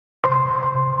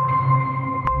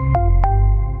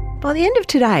By the end of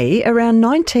today, around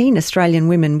 19 Australian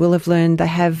women will have learned they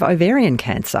have ovarian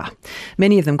cancer.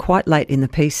 Many of them quite late in the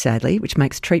piece, sadly, which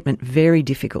makes treatment very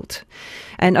difficult.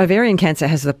 And ovarian cancer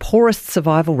has the poorest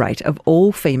survival rate of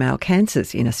all female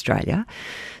cancers in Australia.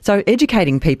 So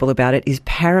educating people about it is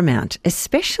paramount,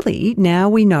 especially now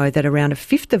we know that around a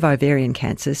fifth of ovarian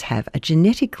cancers have a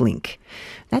genetic link.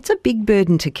 That's a big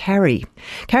burden to carry.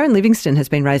 Karen Livingstone has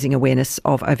been raising awareness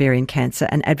of ovarian cancer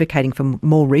and advocating for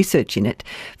more research in it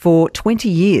for 20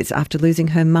 years after losing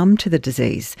her mum to the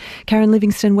disease. Karen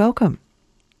Livingstone, welcome.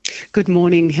 Good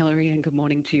morning, Hilary, and good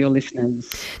morning to your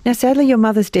listeners. Now, sadly, your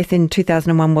mother's death in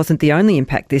 2001 wasn't the only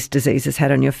impact this disease has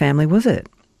had on your family, was it?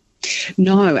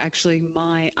 No, actually,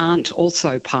 my aunt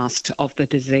also passed of the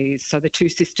disease. So the two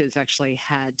sisters actually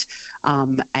had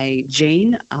a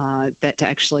gene that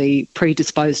actually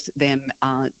predisposed them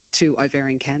to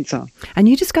ovarian cancer. And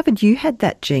you discovered you had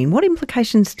that gene. What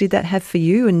implications did that have for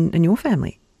you and your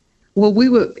family? Well, we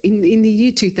were in the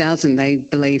year 2000, they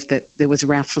believed that there was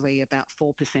roughly about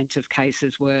 4% of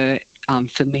cases were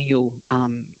familial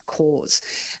cause.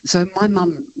 So my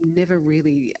mum never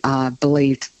really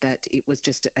believed that it was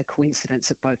just a coincidence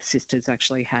that both sisters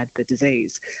actually had the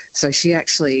disease. So she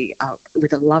actually,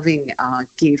 with a loving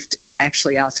gift,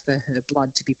 actually asked for her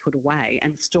blood to be put away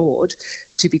and stored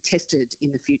to be tested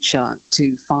in the future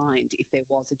to find if there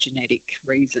was a genetic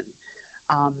reason.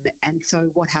 And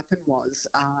so what happened was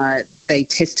they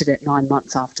tested it 9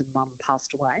 months after Mum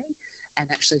passed away and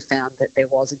actually found that there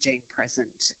was a gene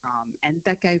present. And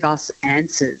that gave us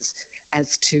answers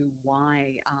as to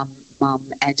why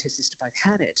Mum and her sister both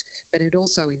had it. But it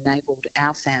also enabled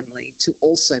our family to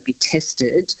also be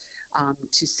tested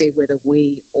to see whether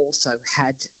we also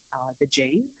had the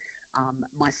gene.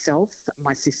 Myself,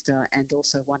 my sister, and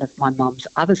also one of my mum's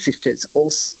other sisters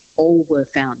all were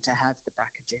found to have the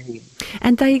BRCA gene.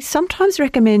 And they sometimes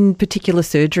recommend particular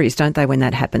surgeries, don't they, when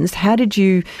that happens? How did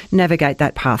you navigate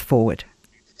that path forward?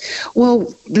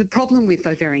 Well, the problem with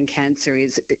ovarian cancer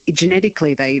is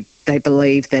genetically they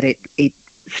believe that it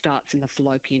starts in the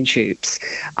fallopian tubes,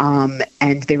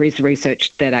 and there is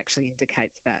research that actually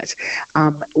indicates that.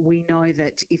 We know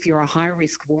that if you're a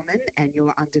high-risk woman and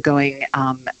you're undergoing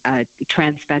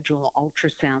transvaginal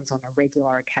ultrasounds on a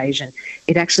regular occasion,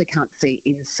 it actually can't see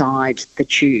inside the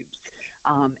tubes.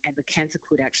 And the cancer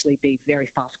could actually be very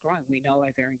fast-growing. We know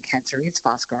ovarian cancer is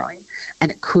fast-growing,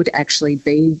 and it could actually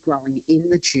be growing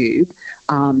in the tube,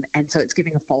 and so it's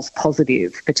giving a false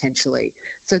positive, potentially.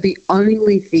 So the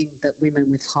only thing that women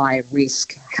with high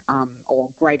risk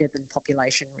or greater than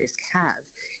population risk have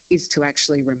is to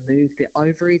actually remove the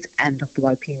ovaries and the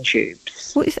fallopian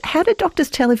tubes. Well, how do doctors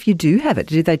tell if you do have it?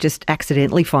 Do they just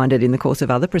accidentally find it in the course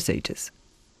of other procedures?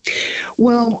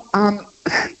 Well,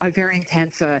 ovarian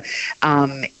cancer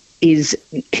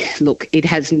it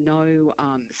has no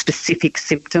specific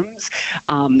symptoms,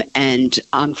 and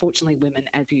unfortunately women,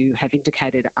 as you have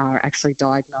indicated, are actually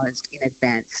diagnosed in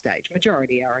advanced stage.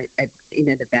 Majority are in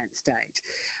an advanced stage.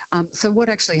 So what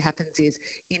actually happens is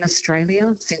in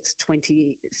Australia since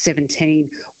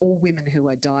 2017, all women who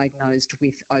are diagnosed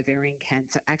with ovarian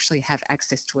cancer actually have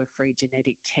access to a free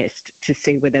genetic test to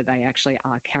see whether they actually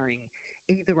are carrying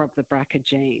either of the BRCA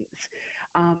genes.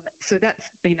 So that's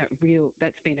been a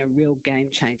real game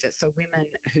changer. So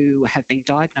women who have been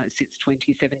diagnosed since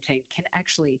 2017 can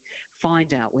actually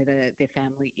find out whether their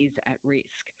family is at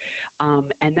risk.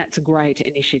 And that's a great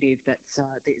initiative that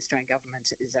the Australian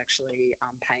government is actually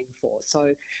paying for.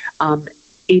 So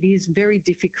it is very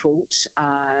difficult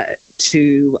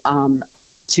to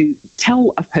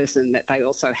tell a person that they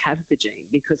also have the gene,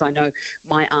 because I know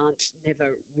my aunt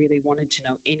never really wanted to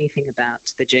know anything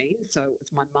about the gene, so it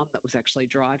was my mum that was actually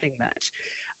driving that.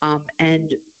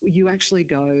 And you actually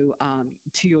go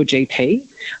to your GP.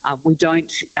 We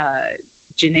don't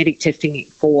genetic testing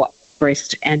for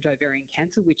breast and ovarian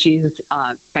cancer, which is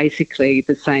basically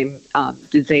the same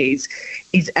disease,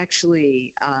 is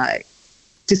actually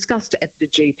discussed at the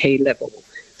GP level.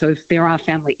 So if there are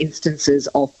family instances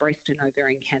of breast and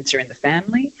ovarian cancer in the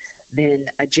family, then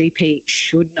a GP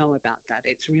should know about that.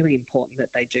 It's really important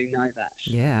that they do know that.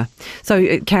 Yeah.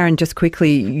 So, Karen, just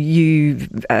quickly, you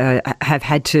have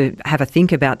had to have a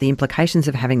think about the implications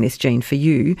of having this gene for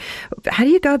you. How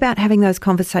do you go about having those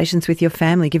conversations with your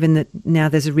family, given that now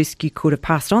there's a risk you could have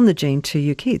passed on the gene to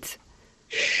your kids?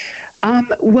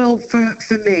 Well,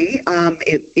 for me,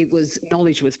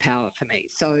 knowledge was power for me.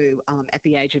 So at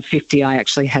the age of 50, I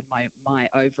actually had my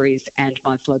ovaries and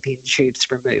my fallopian tubes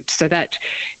removed. So that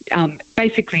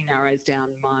basically narrows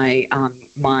down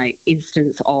my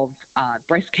instance of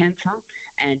breast cancer,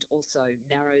 and also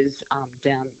narrows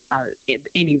down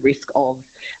any risk of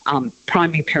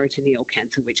primary peritoneal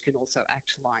cancer, which can also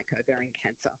act like ovarian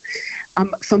cancer.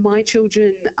 For my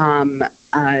children,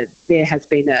 there has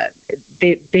been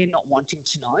they're not wanting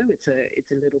to know. It's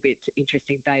a little bit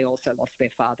interesting. They also lost their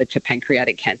father to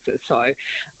pancreatic cancer, so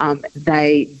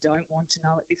they don't want to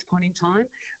know at this point in time.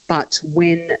 But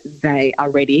when they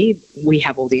are ready, we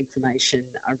have all the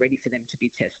information ready for them to be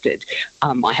tested.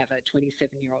 I have a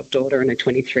 27-year-old daughter and a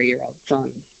 23-year-old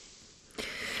son.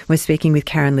 We're speaking with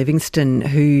Karen Livingstone,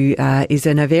 who is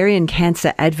an ovarian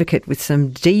cancer advocate with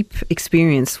some deep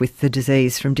experience with the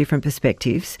disease from different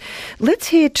perspectives. Let's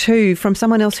hear too from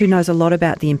someone else who knows a lot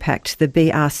about the impact the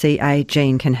BRCA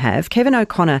gene can have. Kevin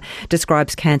O'Connor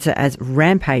describes cancer as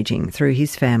rampaging through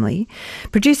his family.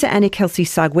 Producer Anna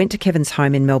Kelsey-Sugg went to Kevin's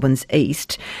home in Melbourne's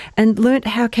East and learnt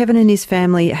how Kevin and his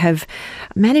family have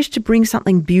managed to bring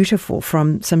something beautiful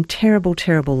from some terrible,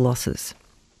 terrible losses.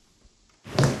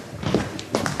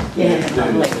 Yeah,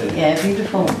 lovely. Yeah,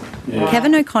 beautiful. Yeah.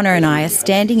 Kevin O'Connor and I are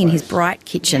standing in his bright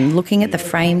kitchen looking at the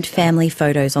framed family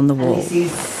photos on the wall.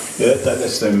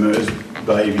 That's them as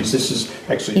babies. This is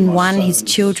actually in one, his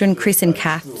children, Chris and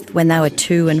Kath, when they were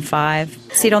 2 and 5,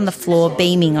 sit on the floor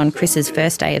beaming on Chris's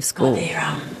first day of school.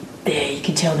 There, you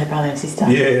can tell they're brother and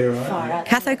sister. Yeah, right.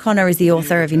 Kath O'Connor is the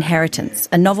author of Inheritance,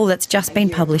 a novel that's just been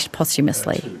published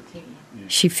posthumously.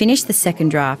 She finished the second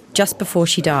draft just before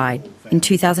she died in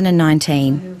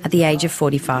 2019 at the age of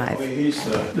 45. This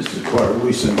is quite a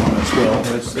recent one as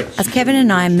well. As Kevin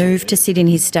and I moved to sit in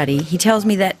his study, he tells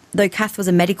me that though Kath was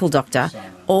a medical doctor,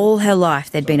 all her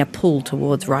life there'd been a pull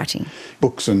towards writing.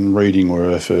 Books and reading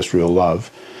were her first real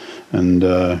love,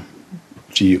 and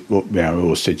she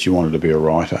always said she wanted to be a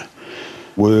writer.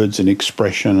 Words and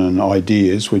expression and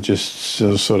ideas were just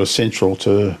sort of central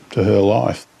to her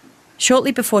life.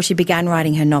 Shortly before she began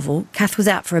writing her novel, Kath was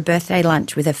out for a birthday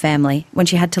lunch with her family when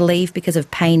she had to leave because of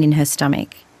pain in her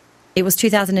stomach. It was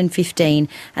 2015,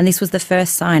 and this was the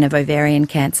first sign of ovarian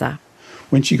cancer.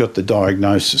 When she got the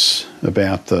diagnosis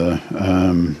about the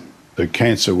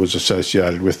cancer was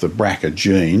associated with the BRCA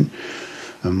gene,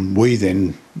 we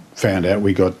then found out,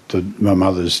 we got my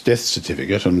mother's death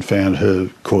certificate and found her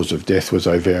cause of death was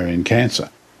ovarian cancer.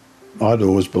 I'd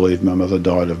always believed my mother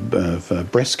died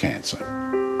of breast cancer.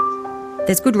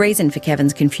 There's good reason for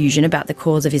Kevin's confusion about the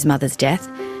cause of his mother's death.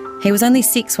 He was only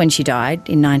 6 when she died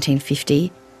in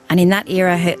 1950, and in that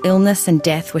era her illness and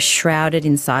death were shrouded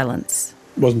in silence.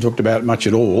 It wasn't talked about much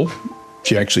at all.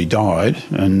 She actually died,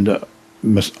 and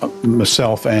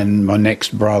myself and my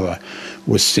next brother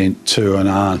was sent to an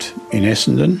aunt in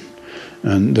Essendon,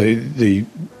 and the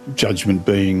judgment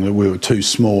being that we were too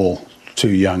small, too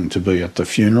young to be at the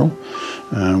funeral,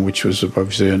 which was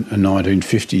obviously a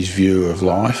 1950s view of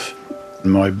life.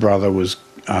 My brother was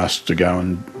asked to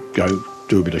go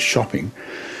do a bit of shopping,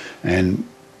 and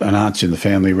an aunt in the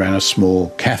family ran a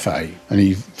small cafe, and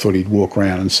he thought he'd walk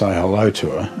around and say hello to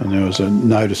her, and there was a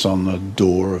notice on the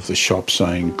door of the shop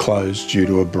saying closed due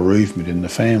to a bereavement in the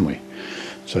family.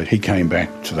 So he came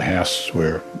back to the house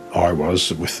where I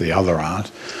was with the other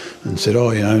aunt and said,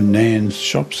 Nan's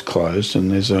shop's closed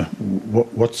and there's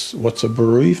what's a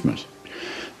bereavement?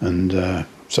 And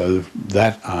so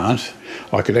that aunt,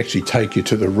 I could actually take you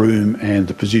to the room and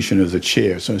the position of the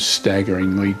chair. So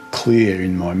staggeringly clear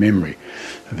in my memory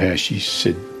of how she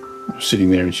said, sitting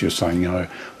there, and she was saying, I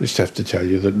just have to tell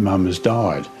you that Mum has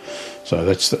died. So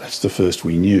that's the first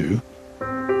we knew.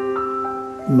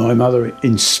 My mother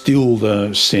instilled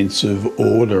a sense of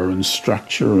order and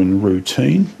structure and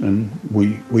routine, and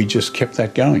we just kept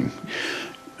that going.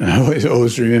 And I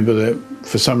always remember that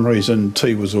for some reason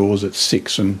tea was always at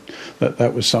 6, and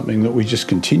that was something that we just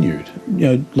continued.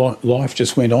 Life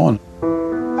just went on.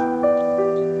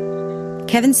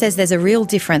 Kevin says there's a real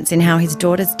difference in how his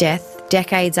daughter's death,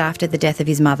 decades after the death of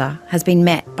his mother, has been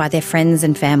met by their friends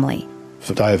and family.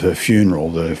 For the day of her funeral,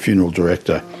 the funeral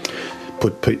director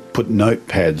put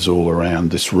notepads all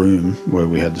around this room where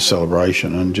we had the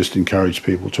celebration and just encouraged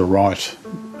people to write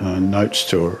notes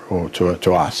to her or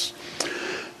to us.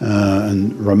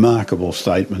 And remarkable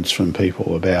statements from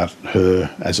people about her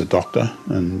as a doctor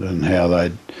and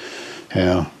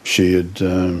how she had,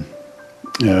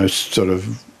 sort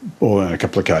of, or in a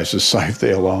couple of cases, saved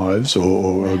their lives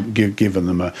or given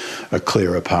them a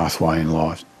clearer pathway in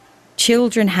life.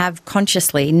 Children have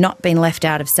consciously not been left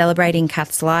out of celebrating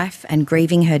Kath's life and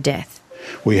grieving her death.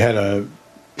 We had a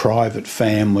private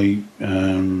family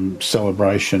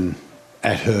celebration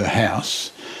at her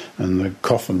house, and the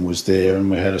coffin was there,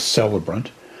 and we had a celebrant,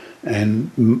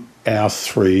 and our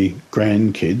 3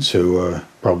 grandkids, who were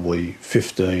probably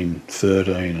 15,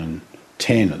 13 and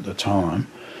 10 at the time,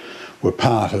 were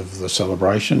part of the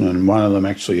celebration, and one of them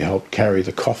actually helped carry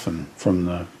the coffin from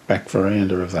the back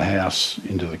veranda of the house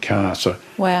into the car. So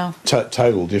wow.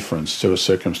 Total difference to a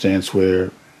circumstance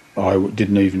where I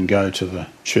didn't even go to the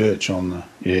church on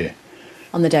the day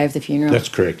of the funeral. That's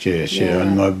correct, yes, yeah.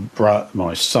 And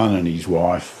my son and his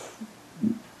wife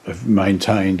have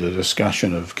maintained a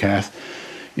discussion of Kath.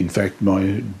 In fact,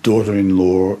 my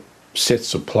daughter-in-law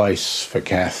sets a place for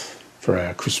Kath for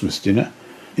our Christmas dinner.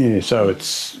 Yeah, so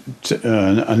it's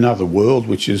another world,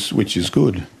 which is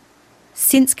good.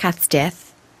 Since Kath's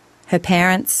death, her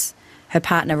parents, her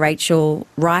partner Rachel,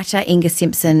 writer Inga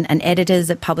Simpson and editors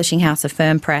at publishing house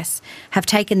Affirm Press have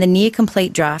taken the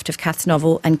near-complete draft of Kath's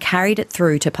novel and carried it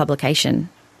through to publication.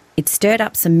 It stirred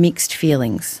up some mixed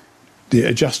feelings. The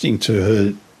adjusting to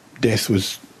her death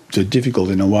was difficult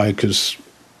in a way, because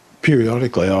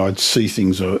periodically I'd see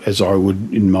things as I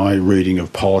would in my reading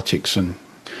of politics, and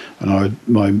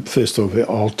my first thought,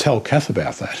 I'll tell Kath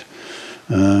about that.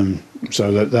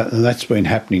 So that's been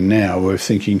happening now. We're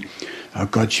thinking, oh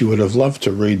God, she would have loved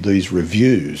to read these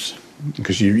reviews,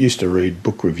 because you used to read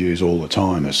book reviews all the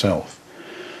time herself.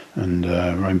 And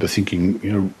I remember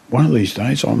thinking, one of these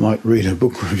days I might read a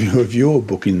book review of your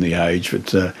book in The Age,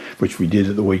 which we did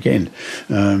at the weekend.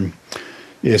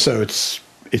 So it's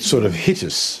sort of hit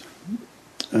us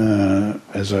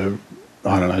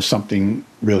as something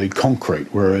really concrete,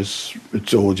 whereas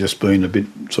it's all just been a bit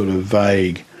sort of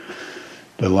vague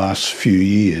the last few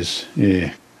years,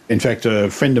 yeah. In fact, a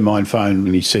friend of mine phoned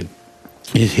and he said,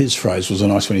 his phrase was a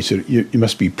nice one, he said, you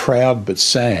must be proud but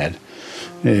sad.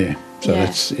 Yeah, so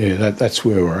that's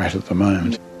where we're at the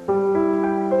moment.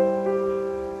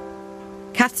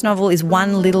 Kath's novel is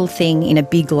one little thing in a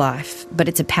big life, but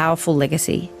it's a powerful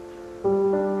legacy.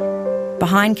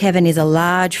 Behind Kevin is a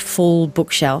large, full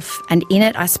bookshelf, and in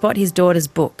it I spot his daughter's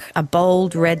book, a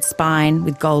bold red spine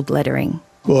with gold lettering.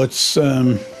 Well, it's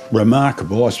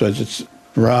remarkable. I suppose it's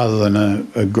rather than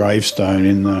a gravestone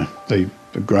in the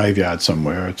graveyard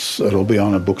somewhere. It'll be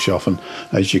on a bookshelf, and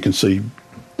as you can see,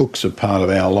 books are part of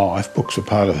our life, books are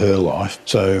part of her life.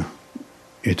 So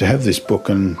to have this book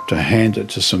and to hand it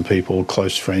to some people,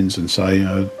 close friends, and say,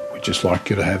 we'd just like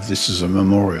you to have this as a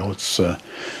memorial,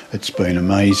 it's been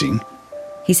amazing.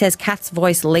 He says Kath's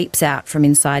voice leaps out from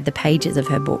inside the pages of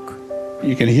her book.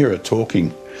 You can hear her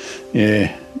talking.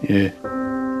 Yeah.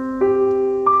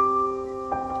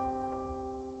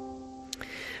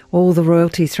 All the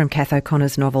royalties from Kath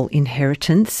O'Connor's novel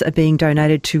Inheritance are being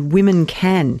donated to Women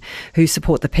Can, who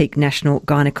support the Peak National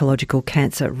Gynecological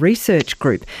Cancer Research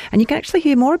Group. And you can actually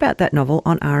hear more about that novel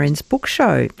on RN's Book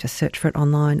Show. Just search for it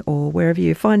online or wherever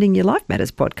you're finding your Life Matters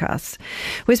podcasts.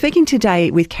 We're speaking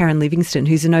today with Karen Livingston,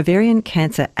 who's an ovarian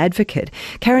cancer advocate.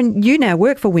 Karen, you now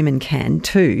work for Women Can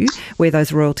too, where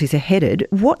those royalties are headed.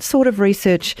 What sort of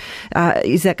research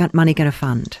is that money going to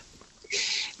fund?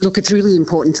 Look, it's really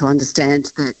important to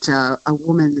understand that a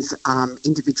woman's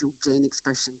individual gene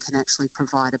expression can actually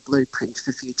provide a blueprint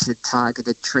for future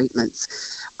targeted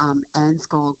treatments.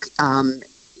 ANZCOG,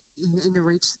 in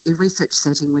a research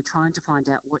setting, we're trying to find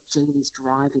out what gene is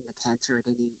driving the cancer at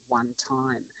any one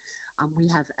time. We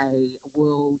have a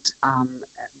world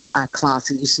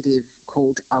class initiative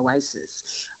called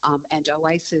OASIS. And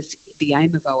OASIS, the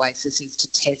aim of OASIS is to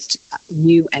test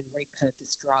new and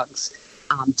repurposed drugs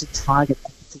to target a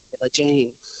particular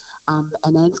gene. And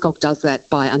ANZCOG does that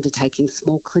by undertaking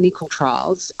small clinical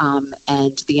trials,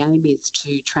 and the aim is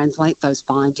to translate those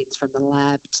findings from the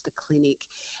lab to the clinic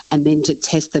and then to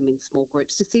test them in small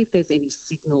groups to see if there's any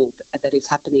signal that is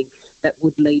happening that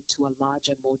would lead to a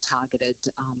larger, more targeted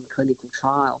clinical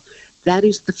trial. That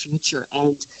is the future,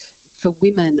 and for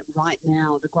women right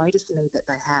now, the greatest need that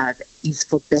they have is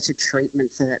for better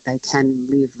treatment so that they can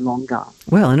live longer.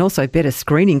 Well, and also better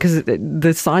screening, because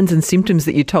the signs and symptoms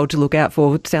that you're told to look out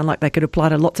for sound like they could apply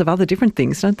to lots of other different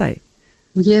things, don't they?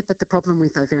 Yeah, but the problem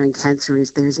with ovarian cancer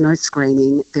is there is no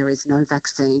screening, there is no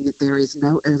vaccine, there is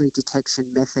no early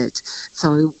detection method.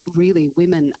 So really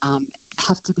women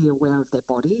have to be aware of their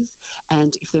bodies,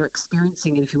 and if they're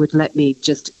experiencing, and if you would let me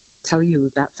just tell you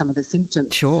about some of the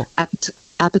symptoms. Sure.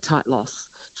 Appetite loss,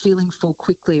 feeling full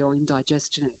quickly or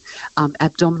indigestion,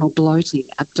 abdominal bloating,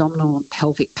 abdominal and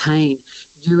pelvic pain,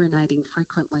 urinating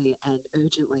frequently and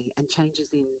urgently, and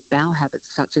changes in bowel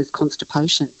habits such as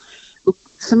constipation. Look,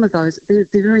 some of those, they're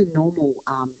very normal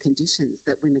conditions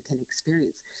that women can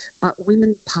experience. But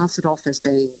women pass it off as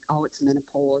being, oh, it's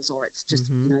menopause, or it's just,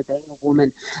 being a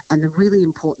woman. And the really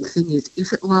important thing is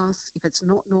if it's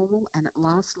not normal and it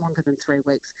lasts longer than 3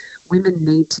 weeks, women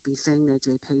need to be seeing their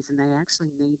GPs, and they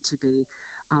actually need to be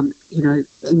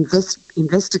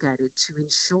investigated to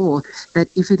ensure that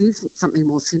if it is something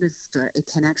more sinister, it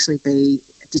can actually be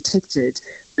detected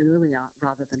earlier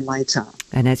rather than later.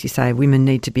 And as you say, women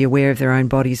need to be aware of their own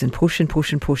bodies and push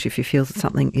if you feel that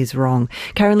something is wrong.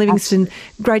 Karen Livingstone,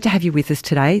 great to have you with us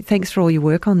today. Thanks for all your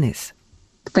work on this.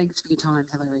 Thanks for your time,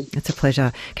 Hilary. It's a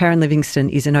pleasure. Karen Livingstone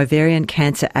is an ovarian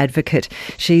cancer advocate.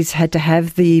 She's had to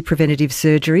have the preventative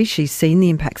surgery. She's seen the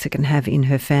impacts it can have in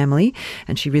her family,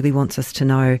 and she really wants us to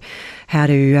know how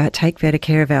to take better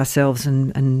care of ourselves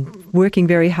and working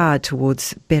very hard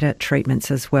towards better treatments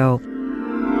as well.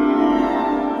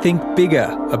 Think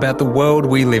bigger about the world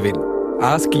we live in.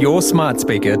 Ask your smart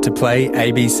speaker to play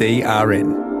ABC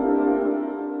RN.